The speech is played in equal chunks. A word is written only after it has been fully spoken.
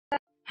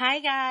Hi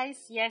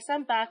guys, yes,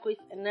 I'm back with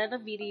another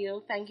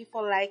video. Thank you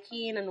for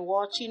liking and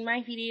watching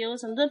my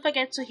videos, and don't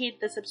forget to hit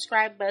the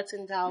subscribe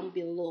button down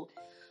below.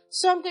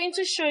 So I'm going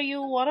to show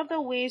you one of the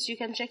ways you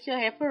can check your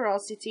hair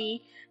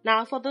porosity.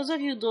 Now, for those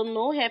of you who don't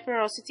know, hair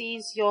porosity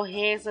is your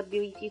hair's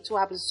ability to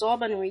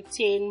absorb and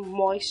retain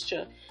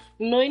moisture.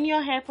 Knowing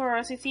your hair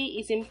porosity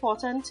is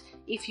important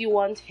if you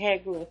want hair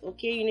growth,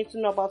 okay? You need to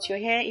know about your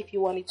hair if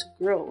you want it to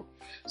grow.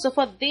 So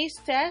for this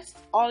test,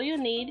 all you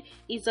need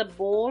is a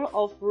bowl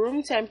of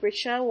room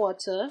temperature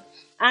water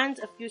and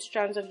a few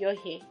strands of your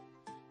hair.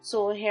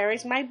 So here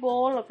is my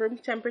bowl of room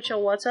temperature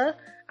water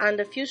and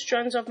a few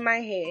strands of my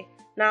hair.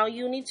 Now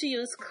you need to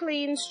use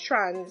clean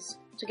strands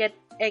to get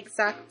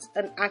exact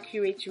and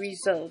accurate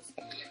results.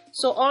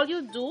 So all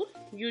you do,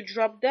 you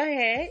drop the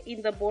hair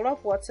in the bowl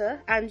of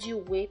water and you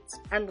wait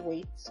and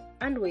wait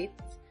and wait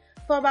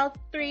for about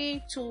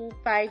 3 to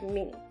 5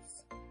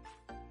 minutes.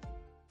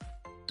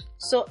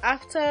 So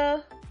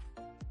after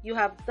you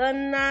have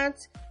done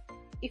that,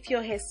 if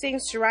your hair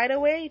sinks right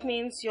away, it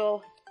means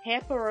your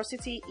hair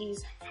porosity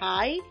is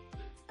high,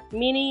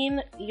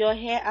 meaning your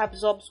hair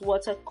absorbs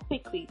water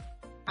quickly,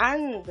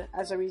 and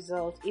as a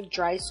result it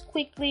dries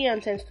quickly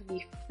and tends to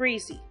be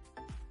frizzy.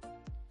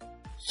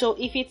 So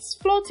if it's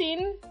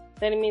floating,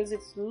 then it means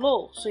it's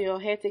low, so your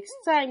hair takes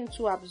time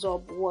to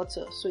absorb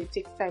water, so it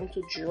takes time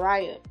to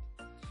dry up.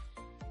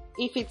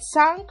 If it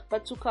sank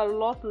but took a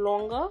lot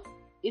longer,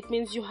 it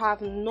means you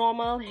have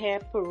normal hair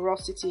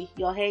porosity.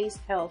 Your hair is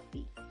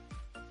healthy.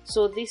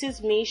 So this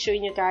is me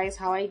showing you guys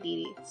how I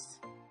did it.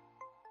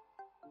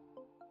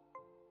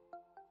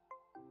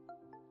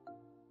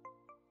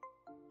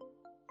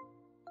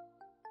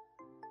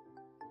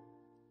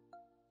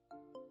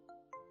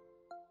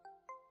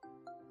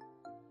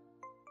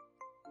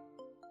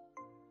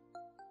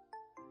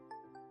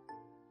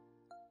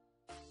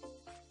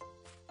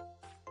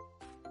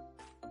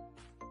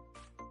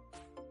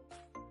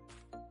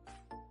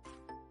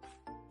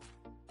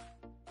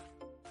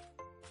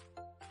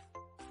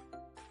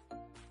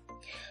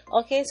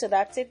 Okay, so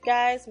that's it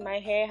guys. My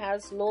hair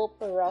has low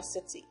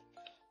porosity.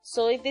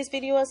 So if this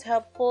video was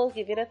helpful,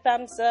 give it a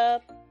thumbs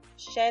up,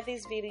 share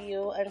this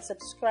video, and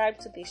subscribe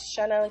to this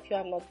channel if you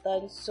have not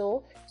done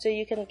so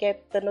you can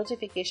get the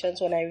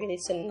notifications when I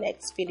release the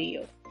next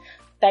video.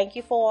 Thank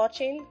you for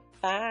watching.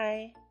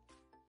 Bye.